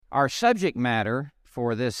Our subject matter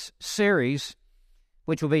for this series,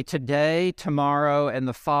 which will be today, tomorrow, and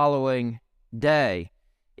the following day,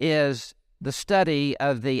 is the study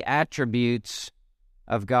of the attributes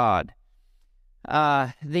of God.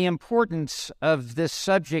 The importance of this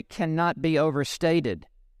subject cannot be overstated.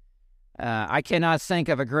 I cannot think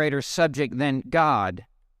of a greater subject than God.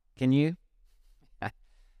 Can you?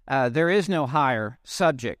 There is no higher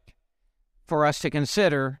subject for us to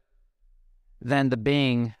consider than the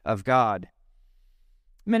being of God.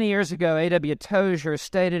 Many years ago, A.W. Tozer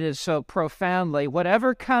stated it so profoundly: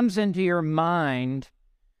 whatever comes into your mind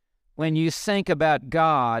when you think about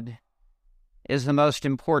God is the most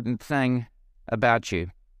important thing about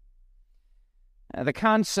you. The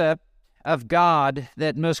concept of God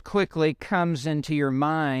that most quickly comes into your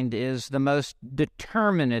mind is the most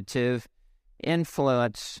determinative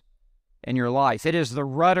influence in your life. It is the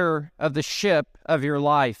rudder of the ship of your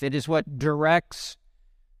life. It is what directs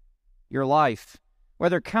your life.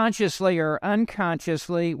 Whether consciously or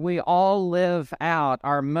unconsciously, we all live out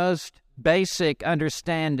our most basic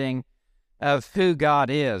understanding of who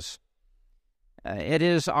God is. It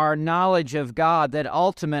is our knowledge of God that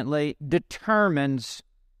ultimately determines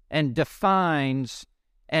and defines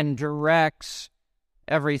and directs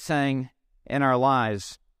everything in our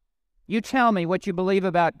lives. You tell me what you believe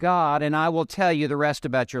about God, and I will tell you the rest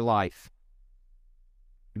about your life.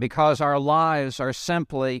 Because our lives are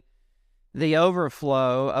simply the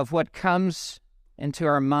overflow of what comes into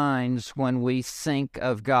our minds when we think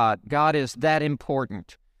of God. God is that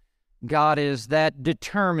important. God is that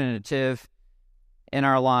determinative in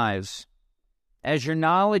our lives. As your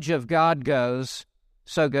knowledge of God goes,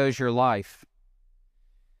 so goes your life.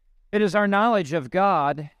 It is our knowledge of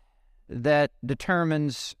God that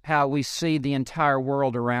determines how we see the entire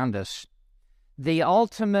world around us. The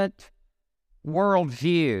ultimate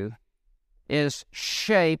worldview is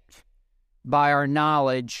shaped by our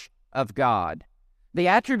knowledge of God. The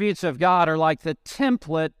attributes of God are like the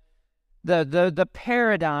template, the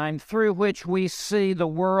paradigm through which we see the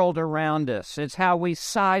world around us. It's how we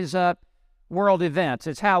size up world events.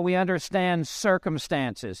 It's how we understand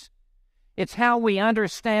circumstances. It's how we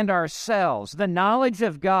understand ourselves. The knowledge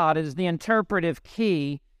of God is the interpretive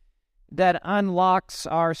key that unlocks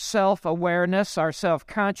our self-awareness, our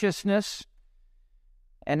self-consciousness,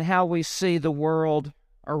 and how we see the world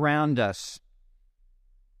around us.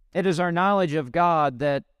 It is our knowledge of God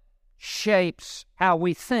that shapes how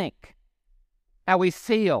we think, how we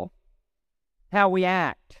feel, how we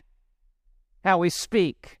act, how we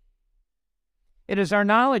speak. It is our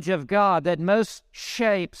knowledge of God that most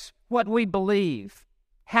shapes what we believe,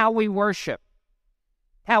 how we worship,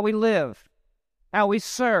 how we live, how we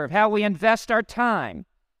serve, how we invest our time,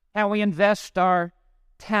 how we invest our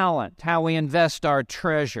talent, how we invest our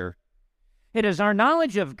treasure. It is our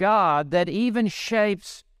knowledge of God that even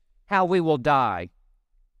shapes how we will die.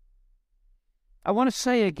 I want to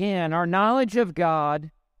say again, our knowledge of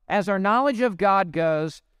God, as our knowledge of God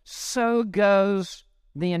goes, so goes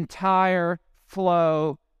the entire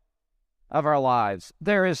flow of our lives.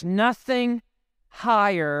 There is nothing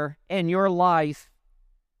higher in your life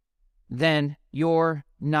than your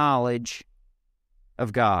knowledge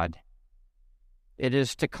of God. It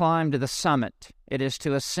is to climb to the summit. It is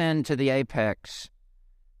to ascend to the apex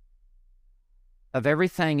of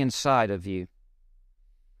everything inside of you.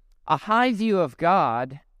 A high view of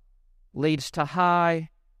God leads to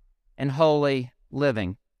high and holy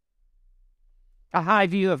living. A high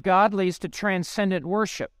view of God leads to transcendent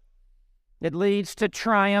worship. It leads to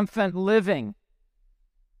triumphant living.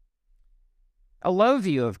 A low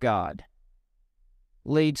view of God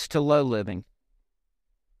leads to low living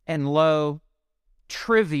and low,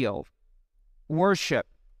 trivial worship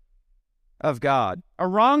of God. A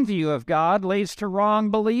wrong view of God leads to wrong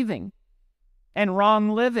believing and wrong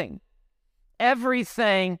living.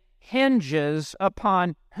 Everything hinges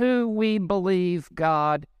upon who we believe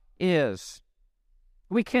God is.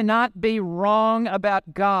 We cannot be wrong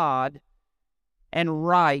about God and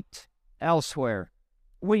right elsewhere.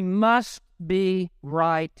 We must be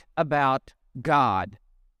right about God.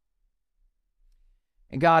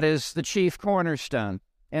 And God is the chief cornerstone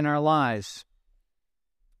in our lives.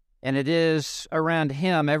 And it is around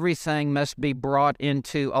Him everything must be brought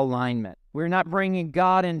into alignment. We're not bringing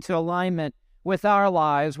God into alignment with our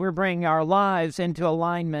lives. We're bringing our lives into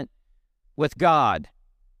alignment with God.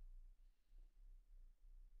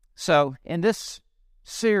 So, in this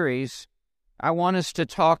series, I want us to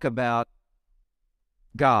talk about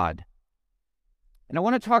God. And I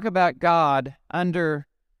want to talk about God under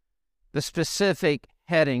the specific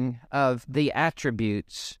heading of the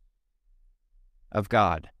attributes of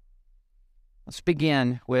God. Let's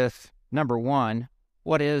begin with number one.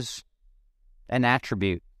 What is an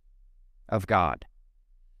attribute of God?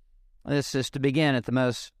 This is to begin at the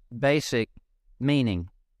most basic meaning.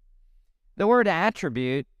 The word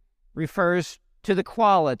attribute refers to the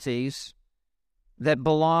qualities that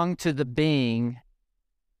belong to the being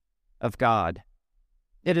of God.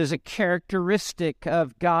 It is a characteristic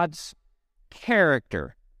of God's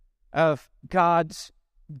character, of God's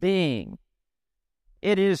being.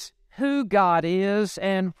 It is who God is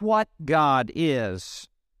and what God is.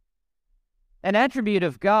 An attribute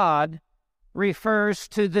of God refers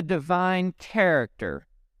to the divine character.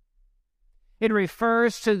 It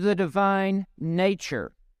refers to the divine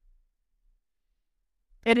nature.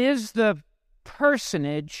 It is the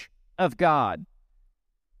personage of God,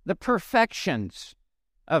 the perfections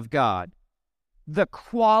of God, the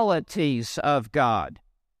qualities of God,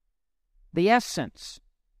 the essence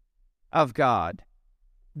of God,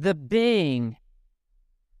 the being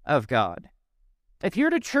of God. If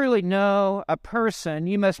you're to truly know a person,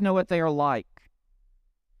 you must know what they are like.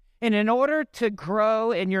 And in order to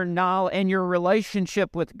grow in your knowledge and your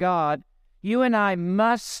relationship with God, you and I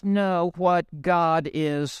must know what God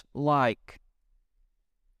is like.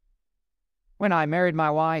 When I married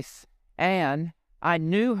my wife, Anne, I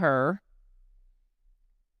knew her,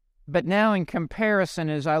 but now in comparison,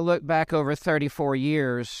 as I look back over 34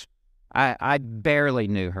 years, I barely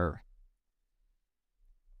knew her.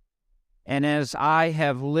 And as I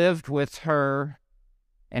have lived with her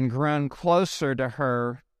and grown closer to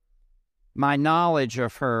her, my knowledge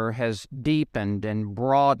of her has deepened and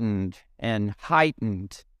broadened and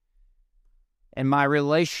heightened, and my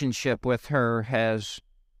relationship with her has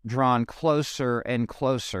drawn closer and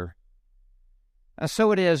closer.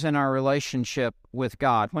 So it is in our relationship with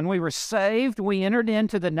God. When we were saved, we entered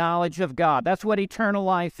into the knowledge of God. That's what eternal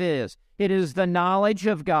life is. It is the knowledge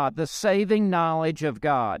of God, the saving knowledge of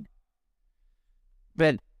God.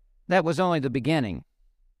 But that was only the beginning.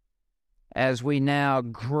 As we now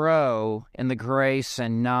grow in the grace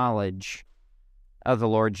and knowledge of the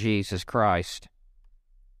Lord Jesus Christ.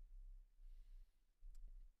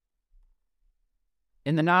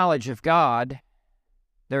 In the knowledge of God,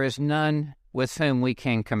 there is none with whom we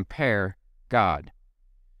can compare God.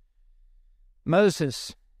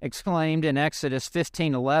 Moses exclaimed in Exodus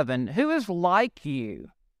 15:11, "Who is like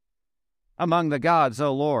you among the gods,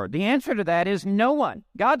 O Lord?" The answer to that is no one.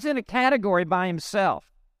 God's in a category by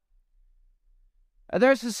himself.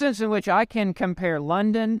 There's a sense in which I can compare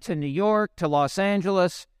London to New York, to Los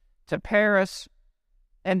Angeles, to Paris,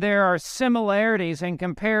 and there are similarities and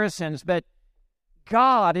comparisons, but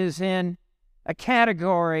God is in a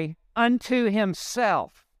category unto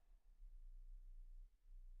himself.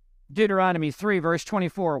 Deuteronomy 3, verse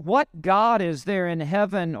 24, "What God is there in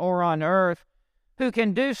heaven or on earth who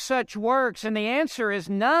can do such works?" And the answer is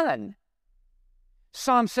none.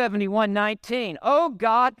 Psalm 71:19, "O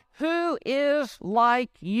God, who is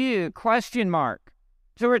like you?" Question mark.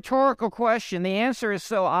 It's a rhetorical question. The answer is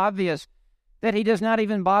so obvious that he does not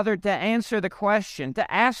even bother to answer the question. To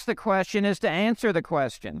ask the question is to answer the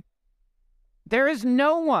question. There is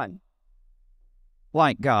no one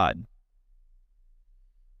like God.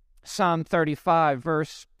 Psalm 35,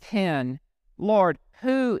 verse 10, "Lord,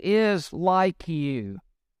 who is like you?"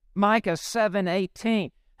 Micah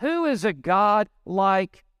 7:18, "Who is a God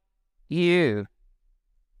like you?"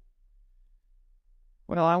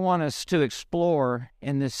 Well, I want us to explore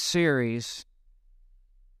in this series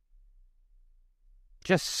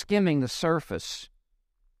just skimming the surface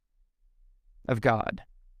of God.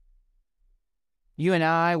 You and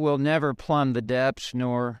I will never plumb the depths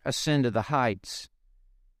nor ascend to the heights,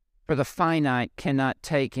 for the finite cannot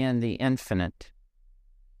take in the infinite.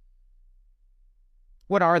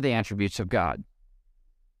 What are the attributes of God?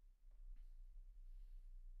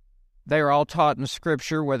 They are all taught in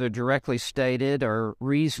Scripture, whether directly stated or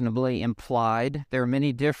reasonably implied. There are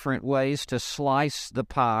many different ways to slice the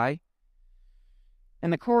pie. In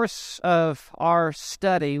the course of our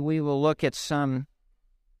study, we will look at some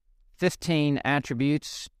 15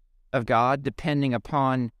 attributes of God, depending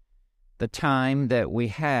upon the time that we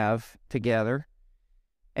have together.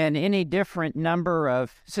 And any different number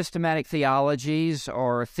of systematic theologies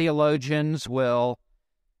or theologians will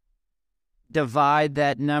divide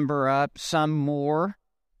that number up, some more,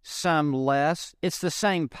 some less. It's the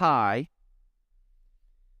same pie.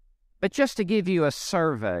 But just to give you a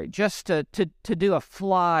survey, just to do a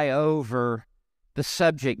flyover the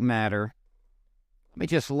subject matter, let me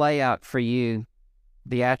just lay out for you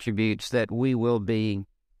the attributes that we will be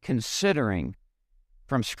considering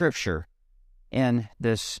from Scripture in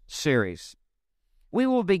this series. we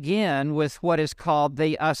will begin with what is called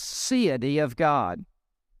the aseity of God.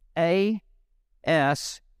 A-S-E-I-T-Y.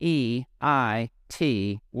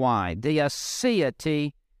 The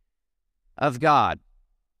aseity of God,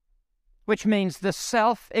 which means the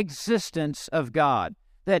self-existence of God.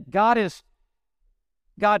 That God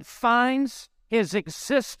finds his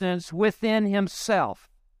existence within himself,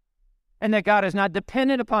 and that God is not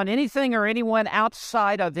dependent upon anything or anyone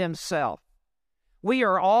outside of himself. We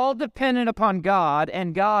are all dependent upon God,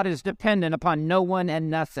 and God is dependent upon no one and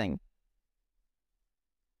nothing.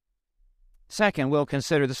 Second, we'll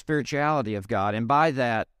consider the spirituality of God, and by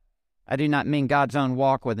that, I do not mean God's own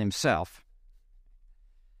walk with himself.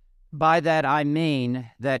 By that, I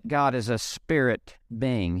mean that God is a spirit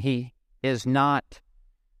being. He is not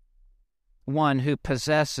one who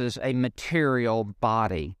possesses a material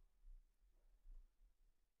body.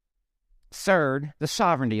 Third, the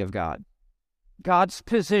sovereignty of God. God's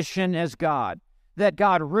position as God, that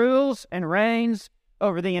God rules and reigns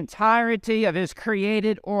over the entirety of his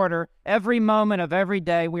created order every moment of every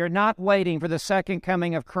day. We are not waiting for the second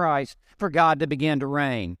coming of Christ for God to begin to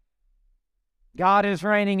reign. God is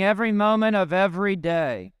reigning every moment of every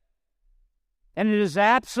day, and it is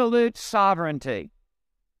absolute sovereignty.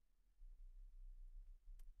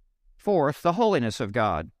 Fourth, the holiness of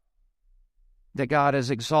God, that God is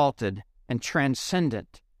exalted and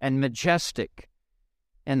transcendent and majestic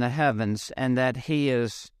in the heavens, and that he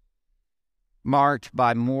is marked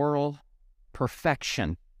by moral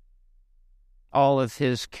perfection. All of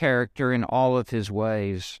his character and all of his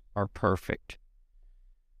ways are perfect.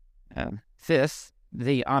 Fifth,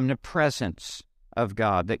 the omnipresence of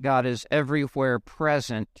God, that God is everywhere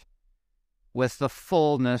present with the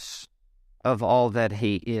fullness of all that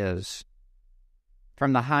he is.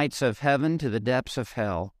 From the heights of heaven to the depths of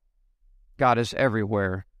hell, God is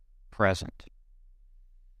everywhere present.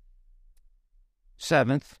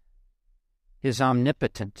 Seventh, his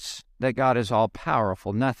omnipotence, that God is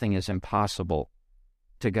all-powerful. Nothing is impossible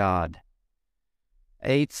to God.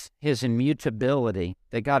 Eighth, his immutability,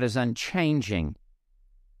 that God is unchanging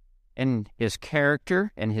in his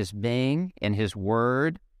character, in his being, in his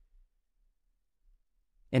word,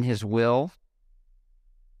 in his will,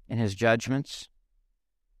 in his judgments.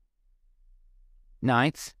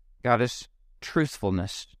 Ninth, God is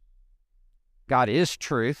truthfulness. God is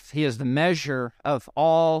truth. He is the measure of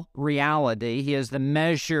all reality. He is the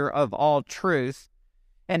measure of all truth.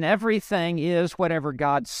 And everything is whatever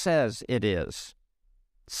God says it is.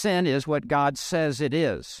 Sin is what God says it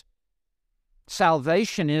is.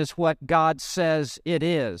 Salvation is what God says it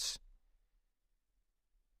is.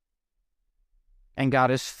 And God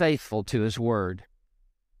is faithful to his word.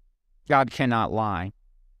 God cannot lie.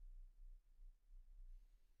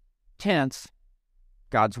 10th,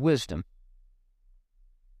 God's wisdom.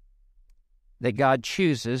 That God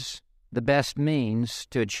chooses the best means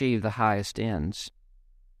to achieve the highest ends.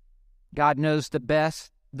 God knows the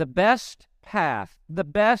best path, the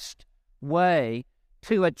best way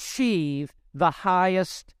to achieve the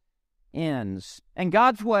highest ends. And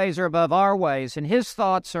God's ways are above our ways, and his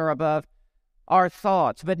thoughts are above our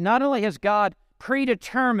thoughts. But not only has God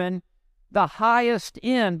predetermined the highest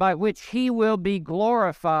end by which he will be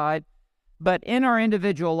glorified, but in our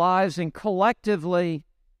individual lives and collectively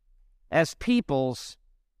as peoples,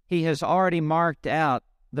 he has already marked out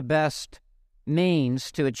the best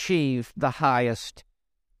means to achieve the highest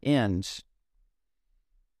ends.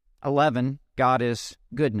 11, God is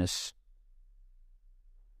goodness.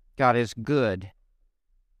 God is good.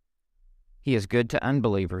 He is good to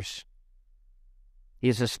unbelievers. He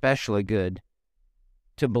is especially good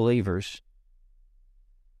to believers.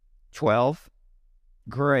 12,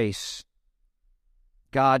 grace.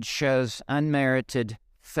 God shows unmerited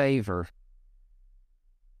favor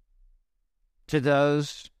to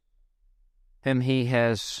those whom he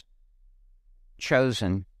has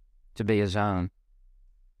chosen to be his own.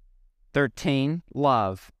 13,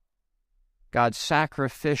 love. God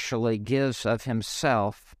sacrificially gives of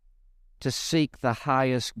himself to seek the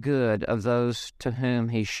highest good of those to whom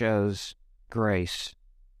he shows grace.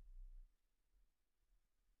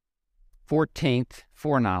 14th,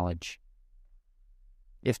 foreknowledge.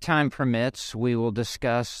 If time permits, we will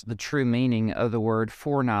discuss the true meaning of the word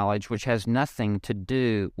foreknowledge, which has nothing to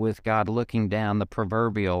do with God looking down the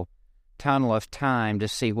proverbial tunnel of time to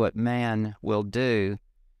see what man will do.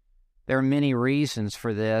 There are many reasons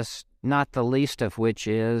for this, not the least of which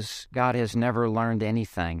is God has never learned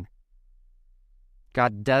anything.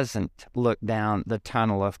 God doesn't look down the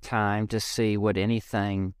tunnel of time to see what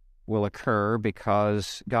anything will occur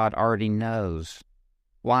because God already knows.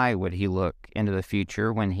 Why would he look into the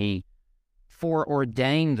future when he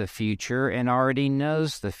foreordained the future and already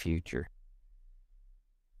knows the future.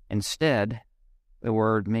 Instead, the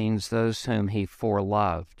word means those whom he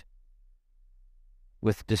foreloved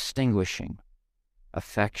with distinguishing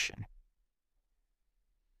affection.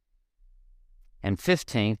 And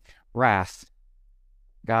 15th, wrath,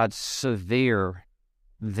 God's severe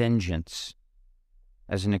vengeance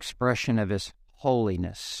as an expression of his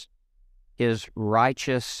holiness, his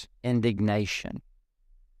righteous indignation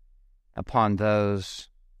upon those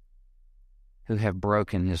who have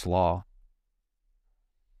broken his law.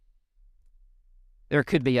 There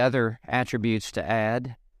could be other attributes to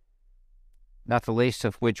add, not the least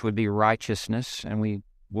of which would be righteousness, and we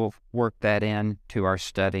will work that into our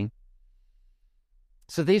study.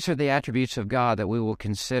 So these are the attributes of God that we will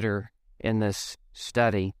consider in this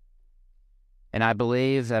study. And I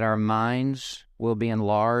believe that our minds will be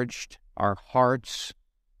enlarged, our hearts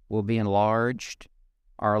will be enlarged,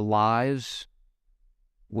 our lives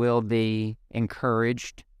will be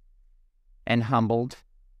encouraged and humbled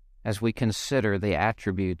as we consider the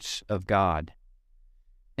attributes of God.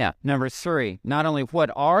 Now, number 3, not only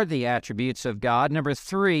what are the attributes of God, number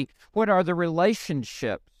 3, what are the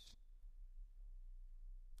relationships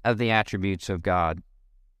of the attributes of God?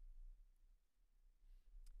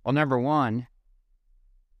 Well, number 1,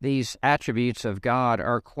 these attributes of God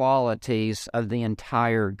are qualities of the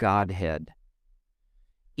entire Godhead.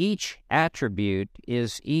 Each attribute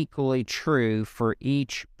is equally true for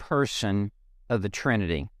each person of the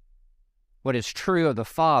Trinity. What is true of the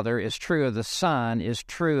Father is true of the Son, is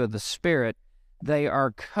true of the Spirit. They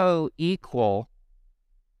are co-equal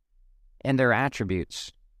in their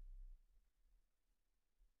attributes.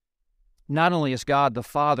 Not only is God the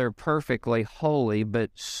Father perfectly holy, but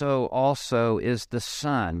so also is the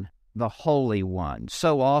Son, the Holy One.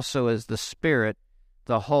 So also is the Spirit,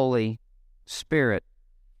 the Holy Spirit.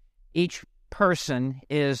 Each person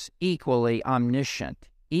is equally omniscient,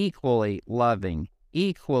 equally loving,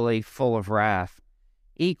 equally full of wrath,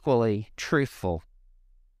 equally truthful.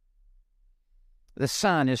 The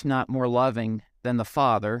Son is not more loving than the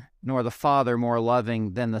Father, nor the Father more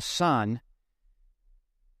loving than the Son.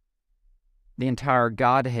 The entire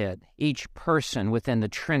Godhead, each person within the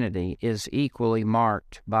Trinity, is equally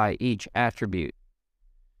marked by each attribute.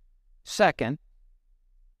 Second,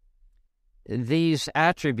 these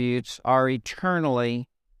attributes are eternally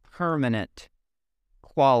permanent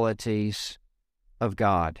qualities of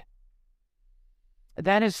God.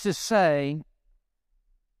 That is to say,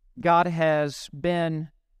 God has been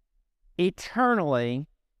eternally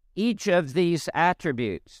each of these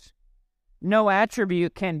attributes. No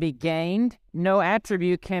attribute can be gained, no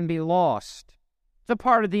attribute can be lost. It's a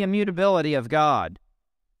part of the immutability of God.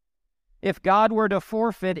 If God were to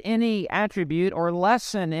forfeit any attribute or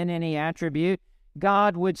lessen in any attribute,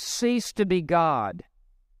 God would cease to be God.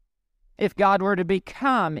 If God were to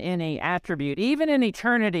become any attribute, even in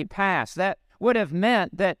eternity past, that would have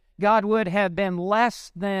meant that God would have been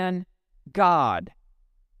less than God.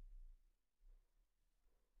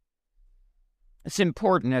 It's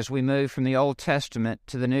important as we move from the Old Testament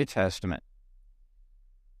to the New Testament.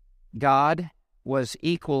 God was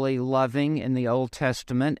equally loving in the Old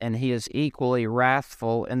Testament, and he is equally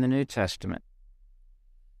wrathful in the New Testament.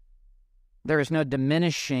 There is no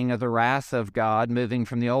diminishing of the wrath of God moving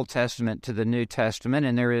from the Old Testament to the New Testament,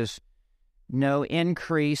 and there is no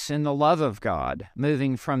increase in the love of God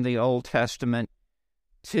moving from the Old Testament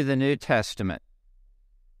to the New Testament.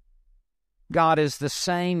 God is the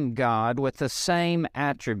same God with the same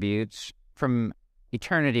attributes from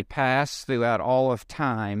eternity past throughout all of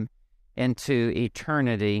time into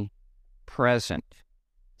eternity present.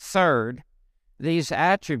 Third, these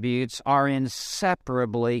attributes are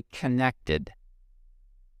inseparably connected.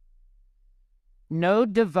 No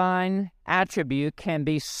divine attribute can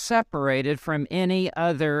be separated from any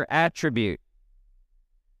other attribute.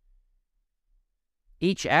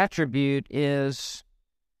 Each attribute is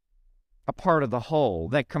a part of the whole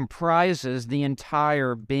that comprises the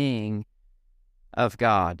entire being of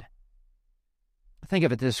God. Think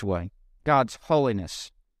of it this way: God's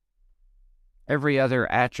holiness. Every other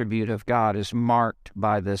attribute of God is marked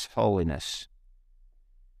by this holiness.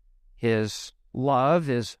 His love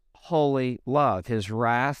is holy love. His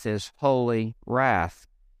wrath is holy wrath.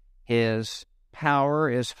 His power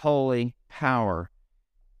is holy power.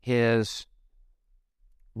 His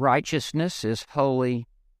righteousness is holy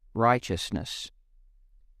righteousness.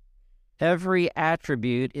 Every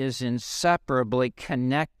attribute is inseparably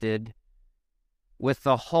connected with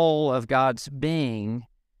the whole of God's being.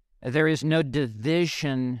 There is no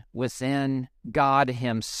division within God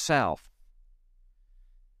himself.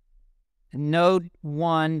 No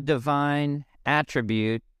one divine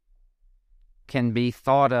attribute can be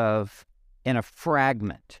thought of in a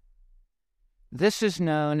fragment. This is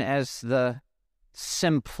known as the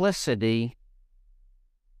simplicity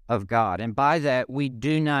of God. And by that, we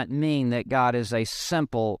do not mean that God is a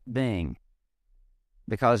simple being.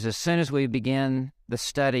 Because as soon as we begin the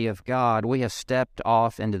study of God, we have stepped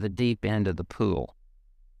off into the deep end of the pool.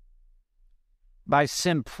 By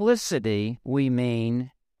simplicity, we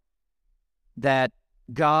mean that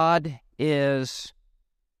God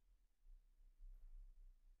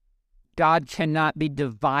cannot be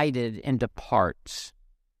divided into parts.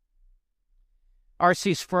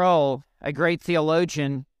 R.C. Sproul, a great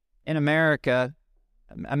theologian in America,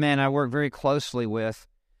 a man I work very closely with,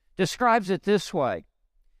 describes it this way.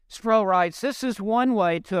 Sproul writes, "This is one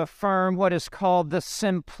way to affirm what is called the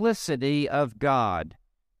simplicity of God.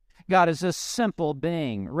 God is a simple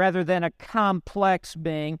being rather than a complex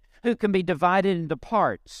being who can be divided into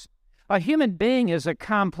parts. A human being is a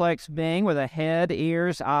complex being with a head,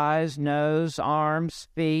 ears, eyes, nose, arms,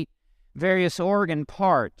 feet, various organ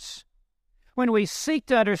parts. When we seek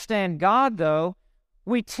to understand God, though,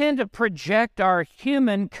 we tend to project our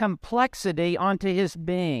human complexity onto His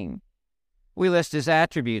being. We list His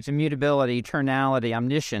attributes: immutability, eternality,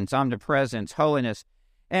 omniscience, omnipresence, holiness,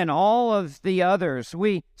 and all of the others.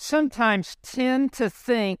 We sometimes tend to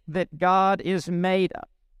think that God is made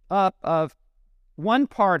up of one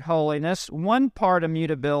part holiness, one part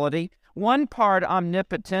immutability, one part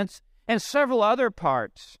omnipotence, and several other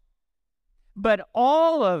parts. But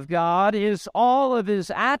all of God is all of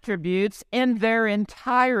His attributes in their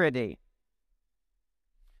entirety."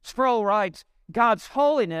 Sproul writes, God's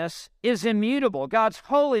holiness is immutable. God's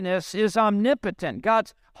holiness is omnipotent.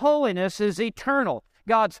 God's holiness is eternal.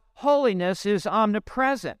 God's holiness is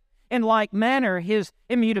omnipresent. In like manner, His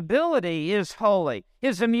immutability is holy.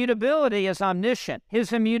 His immutability is omniscient.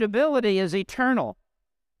 His immutability is eternal.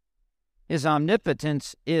 His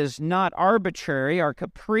omnipotence is not arbitrary or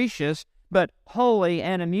capricious, but holy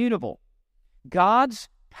and immutable. God's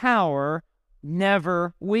power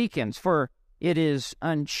never weakens, for it is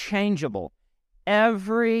unchangeable.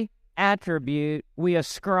 Every attribute we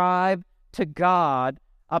ascribe to God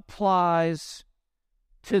applies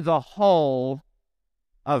to the whole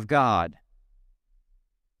of God.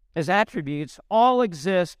 His attributes all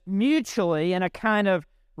exist mutually in a kind of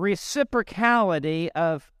reciprocality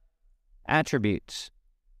of attributes.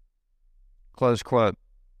 Close quote.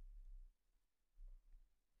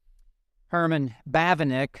 Herman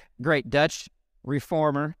Bavinck, great Dutch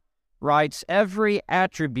reformer, writes, "Every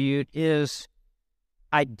attribute is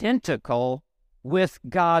identical with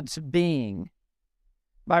God's being,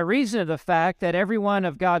 by reason of the fact that every one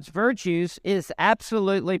of God's virtues is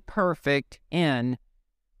absolutely perfect in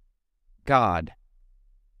God."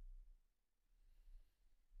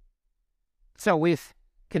 So we've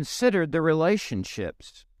considered the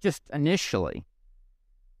relationships, just initially,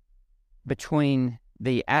 between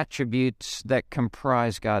the attributes that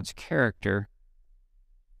comprise God's character.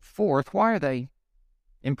 Fourth, why are they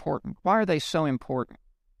important? Why are they so important?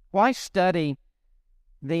 Why study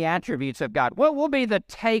the attributes of God? What will be the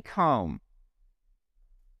take-home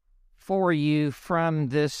for you from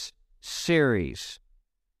this series?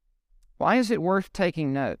 Why is it worth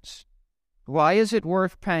taking notes? Why is it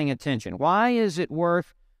worth paying attention? Why is it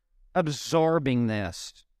worth absorbing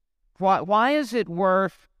this? Why is it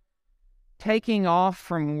worth taking off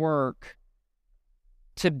from work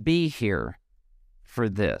to be here for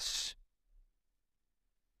this?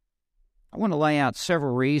 I want to lay out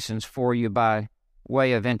several reasons for you by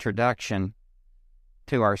way of introduction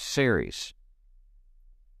to our series.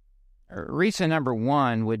 Reason number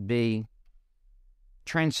one would be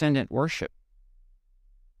transcendent worship.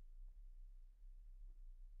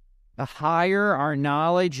 The higher our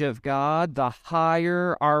knowledge of God, the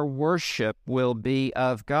higher our worship will be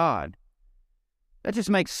of God. That just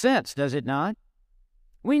makes sense, does it not?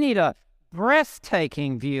 We need a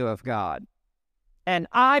breathtaking view of God, an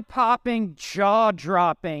eye-popping,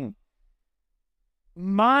 jaw-dropping,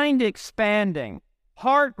 mind-expanding,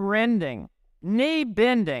 heart-rending,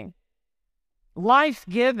 knee-bending,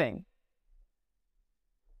 life-giving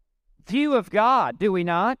view of God, do we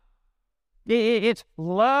not? It's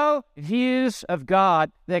low views of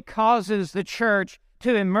God that causes the church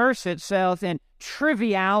to immerse itself in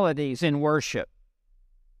trivialities in worship.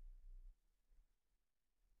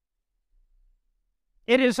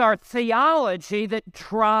 It is our theology that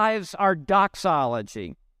drives our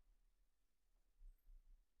doxology.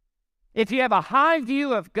 If you have a high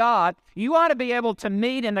view of God, you ought to be able to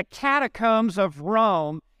meet in the catacombs of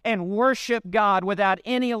Rome and worship God without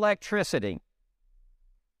any electricity.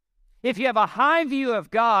 If you have a high view of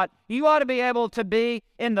God, you ought to be able to be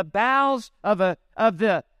in the bows of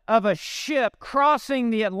a ship crossing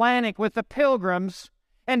the Atlantic with the pilgrims,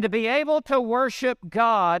 and to be able to worship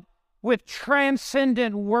God with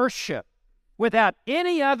transcendent worship without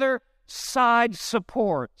any other side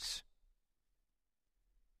supports.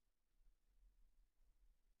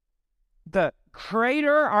 The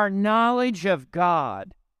greater our knowledge of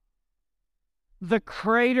God, the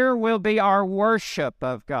greater will be our worship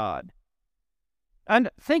of God. And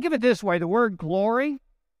think of it this way, the word glory,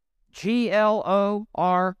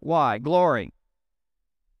 Glory, glory,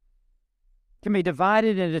 can be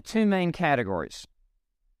divided into two main categories: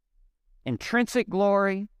 intrinsic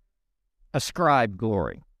glory, ascribed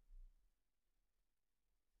glory.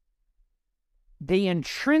 The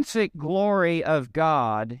intrinsic glory of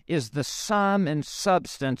God is the sum and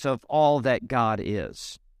substance of all that God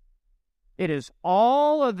is. It is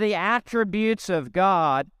all of the attributes of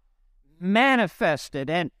God manifested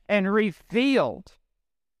and revealed.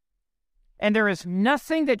 And there is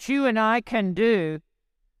nothing that you and I can do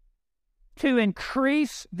to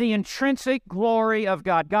increase the intrinsic glory of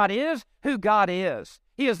God. God is who God is.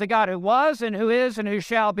 He is the God who was and who is and who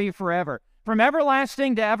shall be forever. From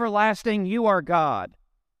everlasting to everlasting, you are God.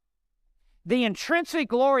 The intrinsic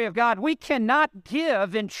glory of God, we cannot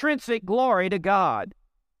give intrinsic glory to God.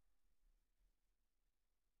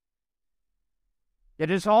 It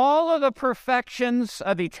is all of the perfections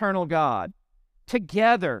of eternal God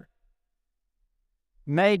together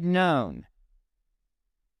made known.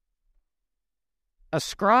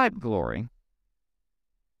 Ascribed glory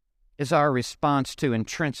is our response to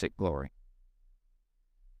intrinsic glory.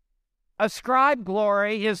 Ascribed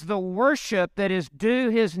glory is the worship that is due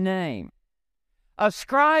His name.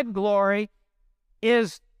 Ascribed glory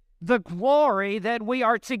is the glory that we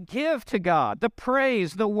are to give to God, the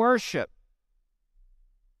praise, the worship.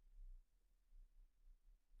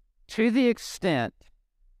 To the extent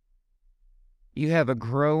you have a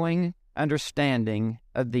growing understanding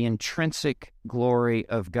of the intrinsic glory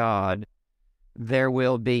of God, there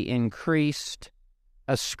will be increased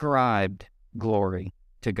ascribed glory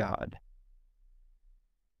to God.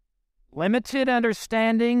 Limited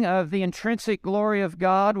understanding of the intrinsic glory of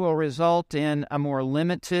God will result in a more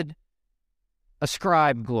limited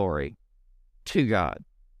ascribed glory to God.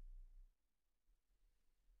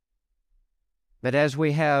 But as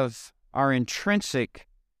we have our intrinsic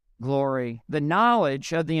glory, the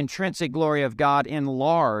knowledge of the intrinsic glory of God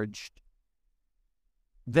enlarged,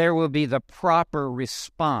 there will be the proper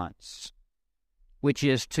response, which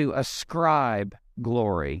is to ascribe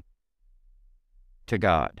glory to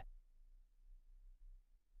God.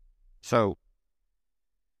 So,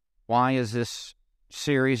 why is this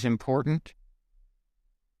series important?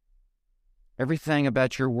 Everything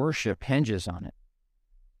about your worship hinges on it.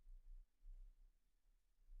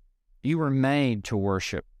 You were made to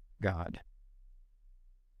worship God.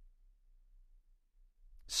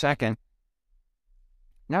 Second,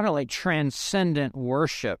 not only transcendent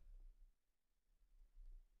worship.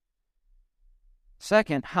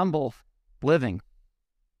 Second, humble living.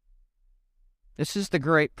 This is the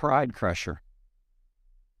great pride crusher.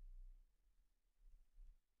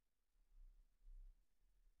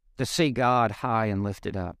 To see God high and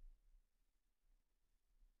lifted up.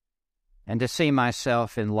 And to see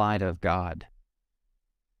myself in light of God.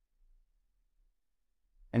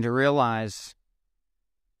 And to realize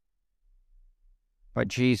what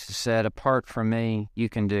Jesus said, apart from me, you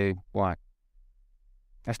can do what?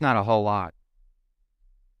 That's not a whole lot.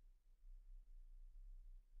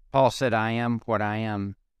 Paul said, I am what I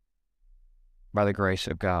am by the grace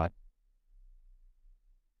of God.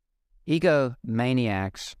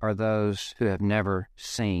 Egomaniacs are those who have never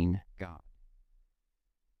seen God.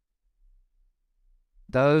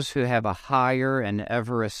 Those who have a higher and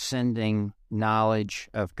ever-ascending knowledge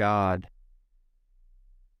of God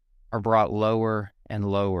are brought lower and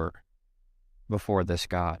lower before this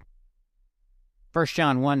God. 1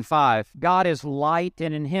 John 1:5, God is light,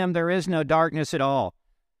 and in Him there is no darkness at all.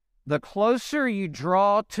 The closer you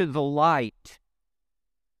draw to the light,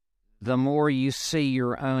 the more you see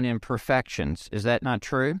your own imperfections. Is that not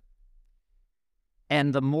true?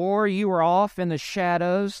 And the more you are off in the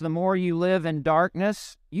shadows, the more you live in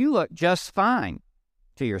darkness, you look just fine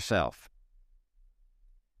to yourself.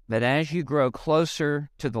 But as you grow closer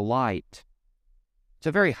to the light, it's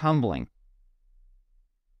a very humbling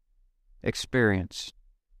experience.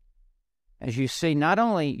 As you see not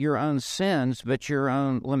only your own sins, but your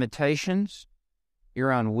own limitations,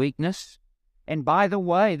 your own weakness. And by the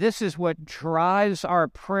way, this is what drives our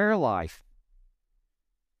prayer life.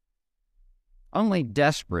 Only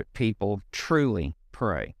desperate people truly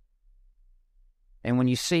pray. And when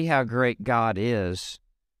you see how great God is,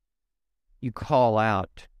 you call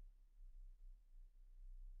out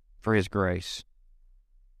for His grace.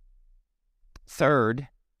 Third,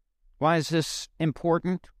 why is this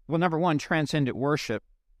important? Well, number one, transcendent worship.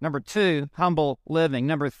 Number two, humble living.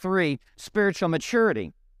 Number three, spiritual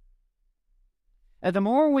maturity. And the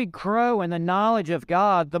more we grow in the knowledge of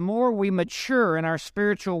God, the more we mature in our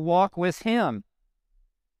spiritual walk with Him.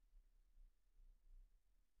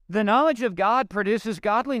 The knowledge of God produces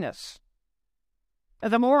godliness.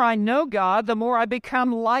 And the more I know God, the more I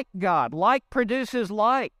become like God. Like produces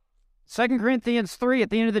like. 2 Corinthians 3, at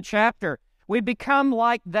the end of the chapter, we become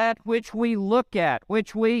like that which we look at,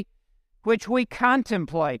 which we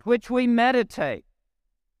contemplate, which we meditate.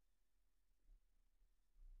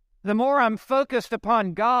 The more I'm focused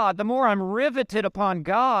upon God, the more I'm riveted upon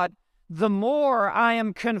God, the more I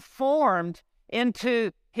am conformed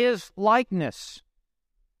into His likeness.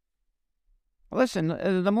 Listen,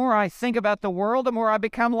 the more I think about the world, the more I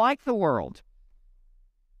become like the world.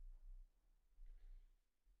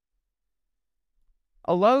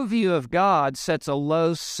 A low view of God sets a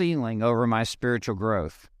low ceiling over my spiritual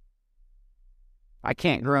growth. I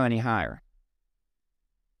can't grow any higher.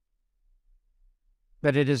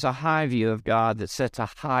 But it is a high view of God that sets a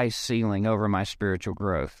high ceiling over my spiritual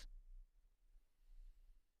growth.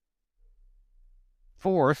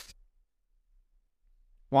 Fourth,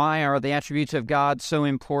 why are the attributes of God so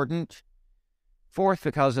important? Fourth,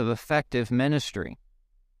 because of effective ministry.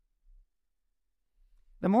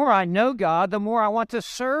 The more I know God, the more I want to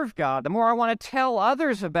serve God. The more I want to tell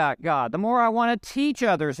others about God. The more I want to teach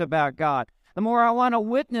others about God. The more I want to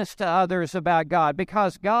witness to others about God,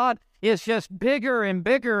 because God is just bigger and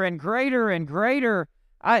bigger and greater.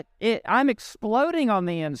 I'm exploding on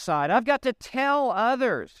the inside. I've got to tell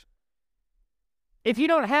others. If you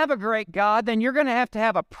don't have a great God, then you're going to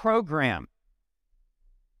have a program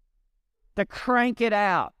to crank it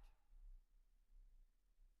out.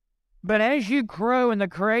 But as you grow in the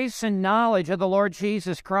grace and knowledge of the Lord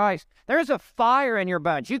Jesus Christ, there's a fire in your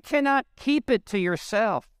bones. You cannot keep it to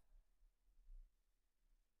yourself.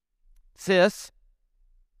 Fifth,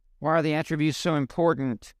 why are the attributes so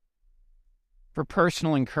important? For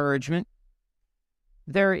personal encouragement.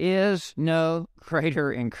 There is no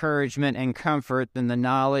greater encouragement and comfort than the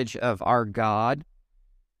knowledge of our God.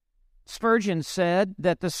 Spurgeon said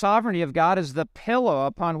that the sovereignty of God is the pillow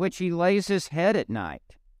upon which He lays His head at night.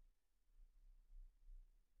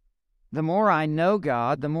 The more I know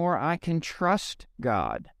God, the more I can trust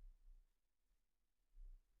God.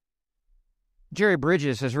 Jerry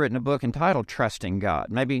Bridges has written a book entitled Trusting God.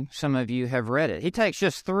 Maybe some of you have read it. He takes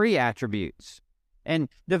just 3 attributes and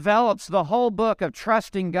develops the whole book of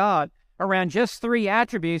trusting God around just 3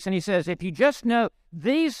 attributes. And he says, if you just know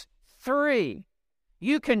these 3,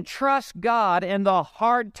 you can trust God in the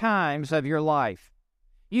hard times of your life.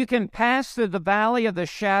 You can pass through the valley of the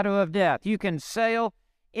shadow of death. You can sail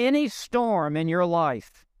any storm in your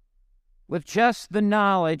life with just the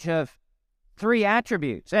knowledge of 3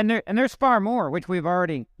 attributes. And there's far more, which we've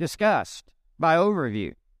already discussed by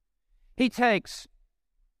overview. He takes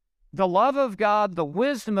the love of God, the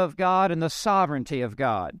wisdom of God, and the sovereignty of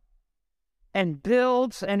God, and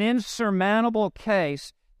builds an insurmountable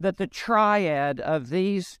case that the triad of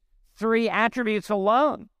these 3 attributes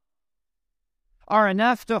alone are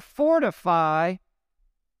enough to fortify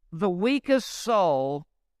the weakest soul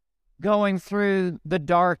going through the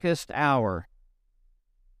darkest hour.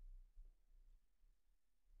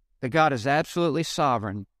 That God is absolutely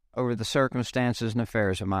sovereign over the circumstances and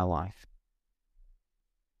affairs of my life.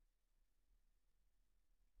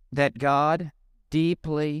 That God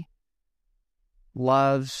deeply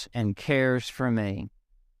loves and cares for me,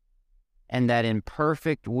 and that in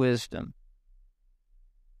perfect wisdom,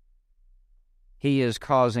 He is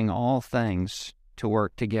causing all things to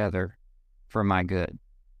work together for my good.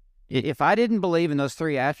 If I didn't believe in those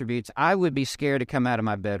 3 attributes, I would be scared to come out of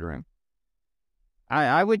my bedroom.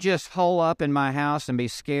 I would just hole up in my house and be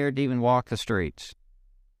scared to even walk the streets.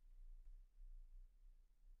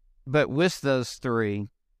 But with those 3,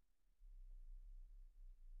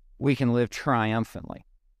 we can live triumphantly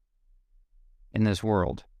in this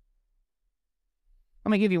world.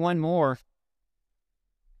 Let me give you one more.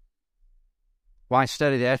 Why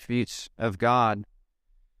study the attributes of God?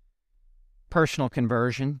 Personal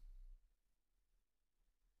conversion.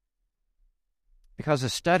 Because the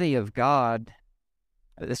study of God,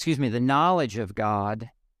 the knowledge of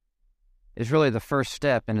God is really the first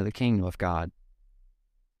step into the kingdom of God.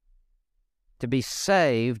 To be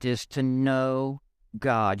saved is to know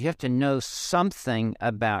God. You have to know something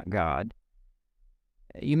about God.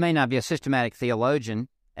 You may not be a systematic theologian,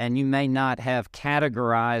 and you may not have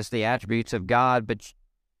categorized the attributes of God, but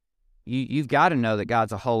you've got to know that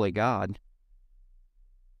God's a holy God,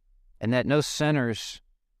 and that no sinners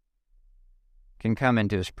can come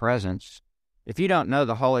into His presence. If you don't know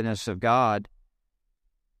the holiness of God,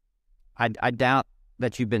 I doubt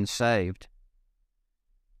that you've been saved.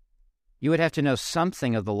 You would have to know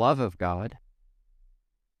something of the love of God,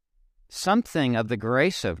 something of the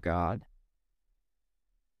grace of God.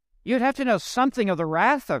 You'd have to know something of the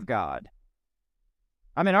wrath of God.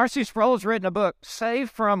 I mean, R.C. Sproul has written a book,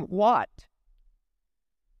 Saved from What?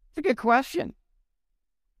 It's a good question.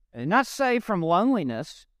 Not saved from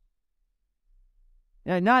loneliness,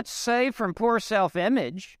 not saved from poor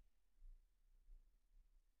self-image,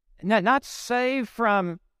 not saved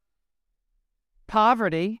from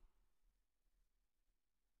poverty.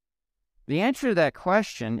 The answer to that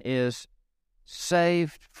question is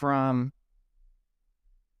saved from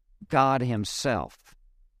God Himself.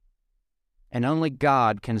 And only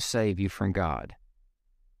God can save you from God.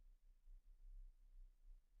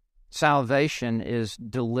 Salvation is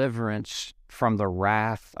deliverance from the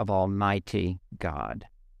wrath of Almighty God.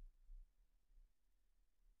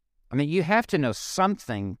 I mean, you have to know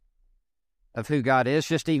something of who God is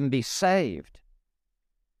just to even be saved.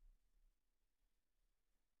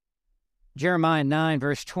 Jeremiah 9,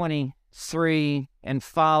 verse 23 and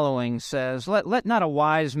following says, Let not a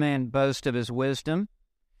wise man boast of his wisdom,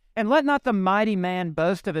 and let not the mighty man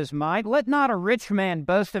boast of his might. Let not a rich man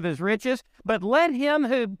boast of his riches, but let him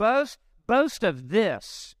who boasts boast of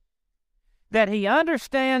this, that he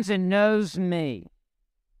understands and knows me,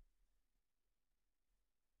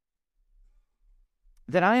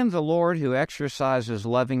 that I am the Lord who exercises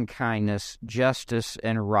loving kindness, justice,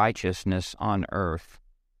 and righteousness on earth.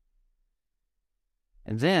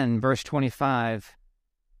 And then, verse 25,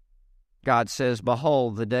 God says,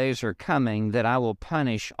 Behold, the days are coming that I will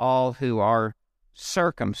punish all who are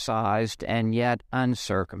circumcised and yet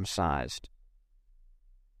uncircumcised.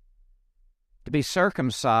 To be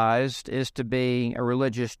circumcised is to be a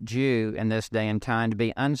religious Jew in this day and time. To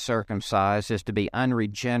be uncircumcised is to be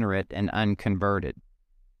unregenerate and unconverted.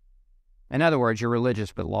 In other words, you're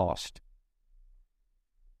religious but lost.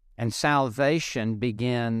 And salvation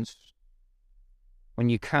begins when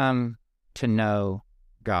you come to know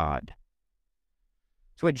God.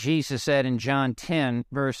 It's what Jesus said in John 10,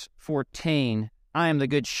 verse 14, I am the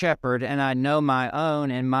good shepherd, and I know my own,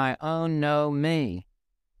 and my own know me.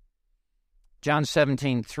 John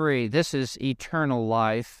 17:3, this is eternal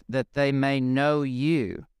life, that they may know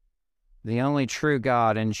you, the only true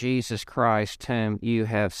God, and Jesus Christ, whom you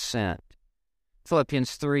have sent.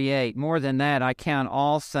 Philippians 3:8, more than that, I count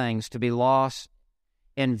all things to be lost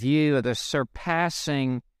in view of the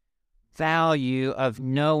surpassing value of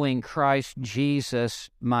knowing Christ Jesus,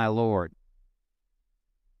 my Lord.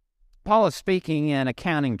 Paul is speaking in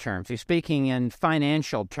accounting terms. He's speaking in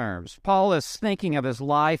financial terms. Paul is thinking of his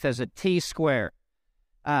life as a T-square.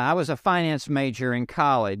 I was a finance major in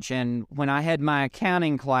college, and when I had my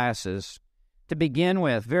accounting classes, to begin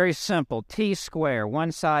with, very simple, T-square,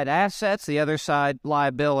 one side assets, the other side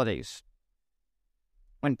liabilities.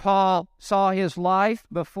 When Paul saw his life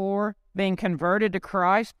before being converted to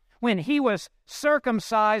Christ, when he was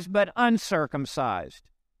circumcised but uncircumcised,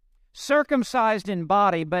 circumcised in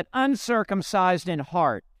body but uncircumcised in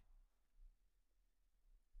heart,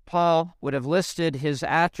 Paul would have listed his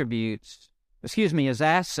his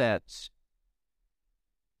assets.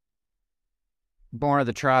 Born of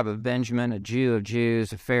the tribe of Benjamin, a Jew of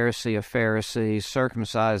Jews, a Pharisee of Pharisees,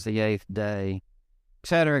 circumcised the 8th day,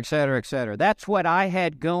 etc., etc., etc. That's what I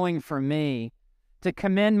had going for me to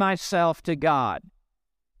commend myself to God.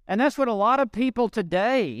 And that's what a lot of people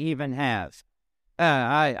today even have.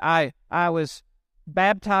 I was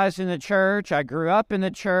baptized in the church. I grew up in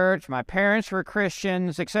the church. My parents were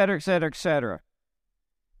Christians, etc., etc., etc.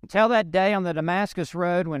 Until that day on the Damascus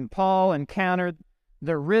Road when Paul encountered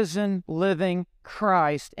the risen, living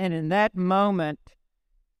Christ. And in that moment,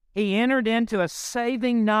 he entered into a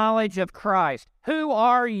saving knowledge of Christ. Who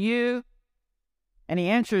are you? And he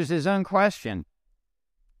answers his own question,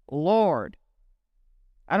 Lord.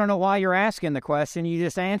 I don't know why you're asking the question. You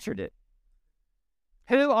just answered it.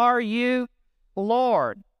 Who are you,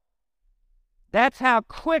 Lord? That's how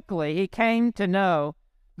quickly he came to know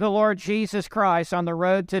the Lord Jesus Christ on the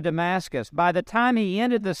road to Damascus. By the time he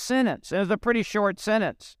ended the sentence, it was a pretty short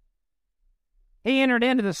sentence, he entered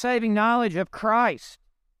into the saving knowledge of Christ.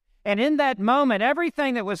 And in that moment,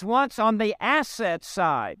 everything that was once on the asset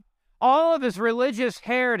side, all of his religious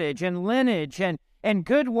heritage and lineage and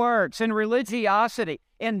good works and religiosity,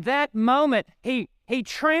 in that moment, he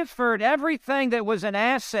transferred everything that was an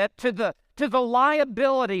asset to to the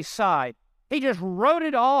liability side. He just wrote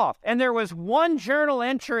it off, and there was one journal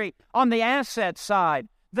entry on the asset side,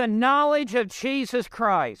 the knowledge of Jesus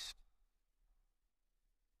Christ.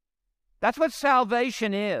 That's what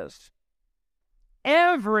salvation is.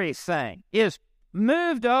 Everything is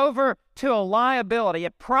moved over to a liability.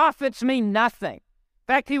 It profits me nothing. In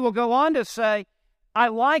fact, he will go on to say, I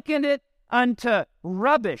liken it unto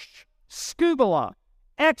rubbish, scubala,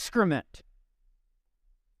 excrement.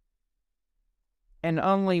 And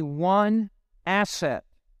only one asset,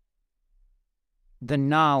 the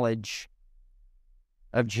knowledge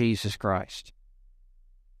of Jesus Christ.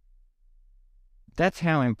 That's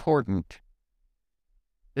how important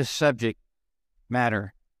this subject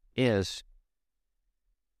matter is.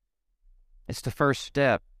 It's the first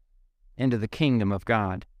step into the kingdom of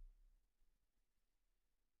God.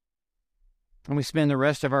 And we spend the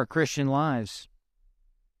rest of our Christian lives,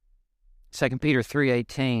 2 Peter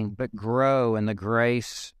 3:18, but grow in the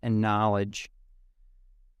grace and knowledge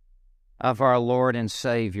of our Lord and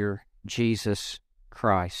Savior, Jesus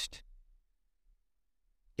Christ.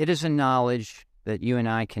 It is a knowledge that you and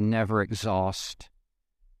I can never exhaust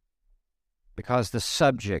because the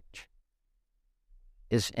subject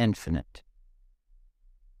is infinite.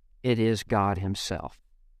 It is God Himself.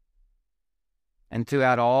 And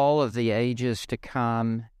throughout all of the ages to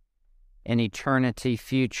come, in eternity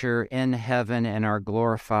future, in heaven and our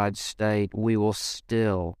glorified state, we will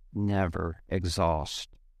still never exhaust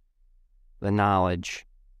the knowledge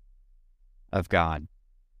of God.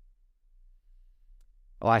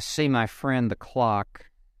 Well, I see my friend the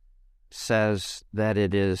clock says that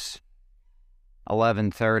it is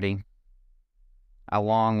 11:30. I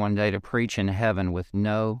long one day to preach in heaven with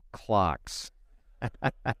no clocks.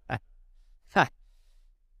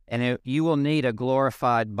 And you will need a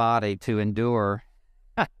glorified body to endure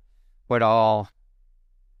what all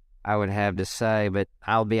I would have to say, but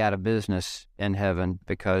I'll be out of business in heaven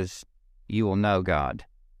because you will know God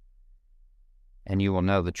and you will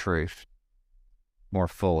know the truth more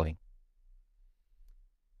fully.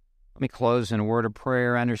 Let me close in a word of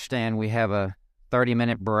prayer. I understand we have a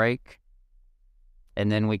 30-minute break,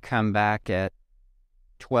 and then we come back at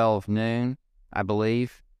 12 noon, I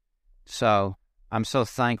believe. So I'm so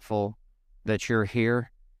thankful that you're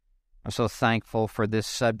here. I'm so thankful for this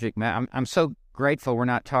subject matter. I'm so grateful we're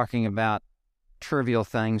not talking about trivial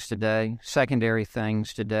things today, secondary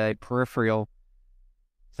things today, peripheral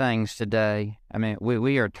things today. I mean,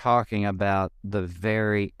 we are talking about the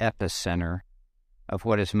very epicenter of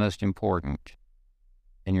what is most important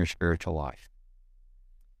in your spiritual life.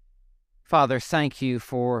 Father, thank you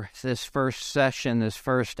for this first session, this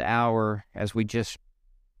first hour, as we just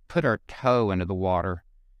put our toe into the water.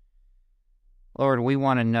 Lord, we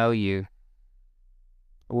want to know you.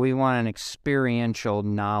 We want an experiential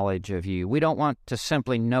knowledge of you. We don't want to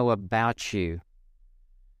simply know about you.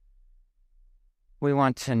 We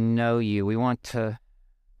want to know you. We want to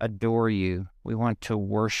adore you. We want to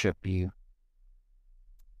worship you.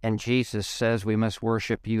 And Jesus says we must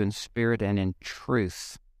worship you in spirit and in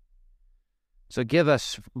truth. So give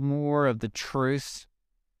us more of the truth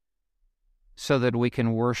so that we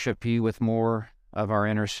can worship you with more of our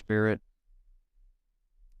inner spirit.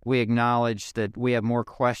 We acknowledge that we have more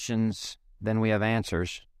questions than we have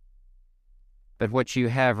answers. But what you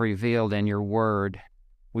have revealed in your word,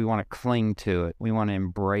 we want to cling to it. We want to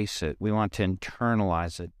embrace it. We want to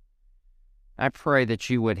internalize it. I pray that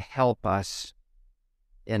you would help us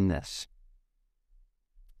in this.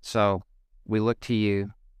 So we look to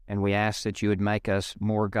you, and we ask that you would make us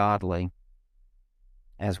more godly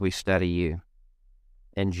as we study you.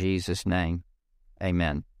 In Jesus' name,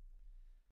 amen.